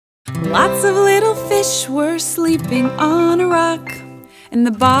Lots of little fish were sleeping on a rock in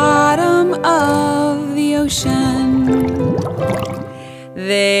the bottom of the ocean.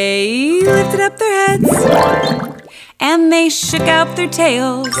 They lifted up their heads and they shook out their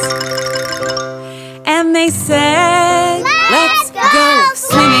tails and they said, "Let's go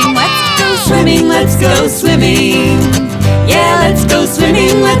swimming, let's go swimming, let's go swimming. Yeah, let's go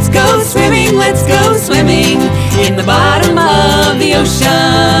swimming, let's go swimming, let's go swimming in the bottom of the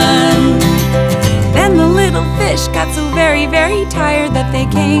ocean." Then the little fish got so very, very tired that they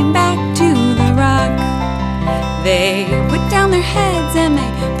came back to the rock. They put down their heads and they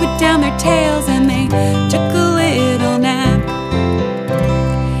put down their tails and they took a little nap.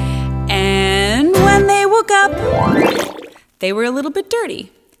 And when they woke up, they were a little bit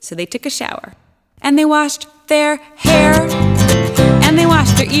dirty, so they took a shower. And they washed their hair, and they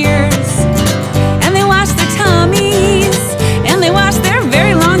washed their ears, and they washed their tummies, and they washed their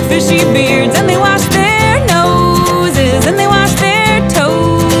very long fishy beards, and they washed their noses, and they washed their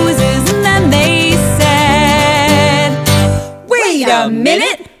toeses, and then they said, "Wait a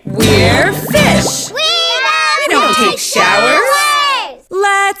minute, we're fish. We don't take showers.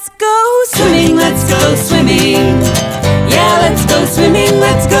 Let's go swimming, let's go swimming. Yeah, let's go swimming,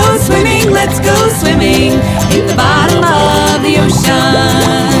 let's go swimming, let's go swimming in the bottom of the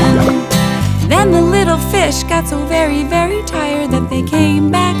ocean." Then the little fish got so very, very tired that they came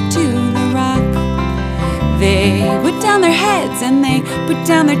back to the rock. They put down their heads and they put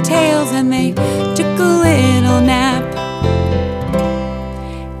down their tails and they took a little nap.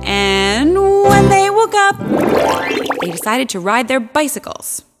 And when they woke up, they decided to ride their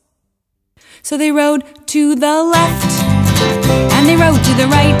bicycles. So they rode to the left, and they rode to the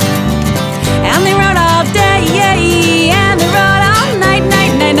right, and they rode all day, and they rode all night,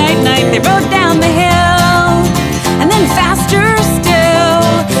 night, night, night, night. They rode down the hill, and then faster still,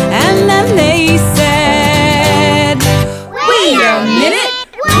 and then they said, "Wait a minute,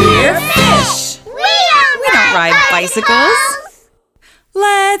 we're fish. We don't ride bicycles.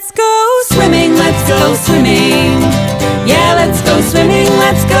 Let's go swimming, let's go swimming. Yeah, let's go swimming,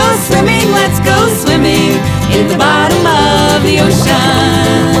 let's go swimming, let's go swimming in the bottom of the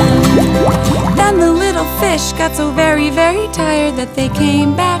ocean." Then the little fish got so very, very tired that they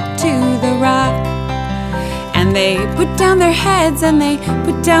came back to the rock. And they put down their heads and they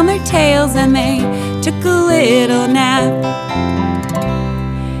put down their tails and they took a little nap.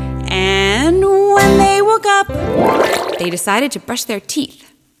 And when they woke up, they decided to brush their teeth.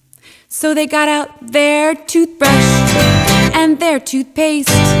 So they got out their toothbrush and their toothpaste,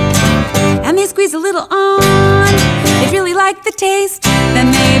 and they squeezed a little on. They really liked the taste.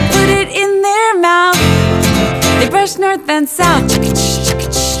 Then they put it in their mouth. They brushed north and south,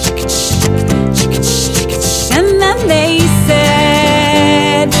 and then they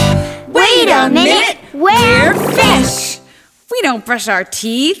said, "Wait a minute, we're fish. We don't brush our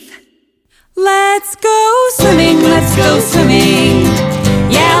teeth. Let's go swimming, let's go swimming.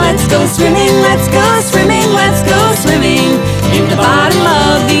 Yeah, let's go swimming, let's go swimming, let's go swimming in the bottom of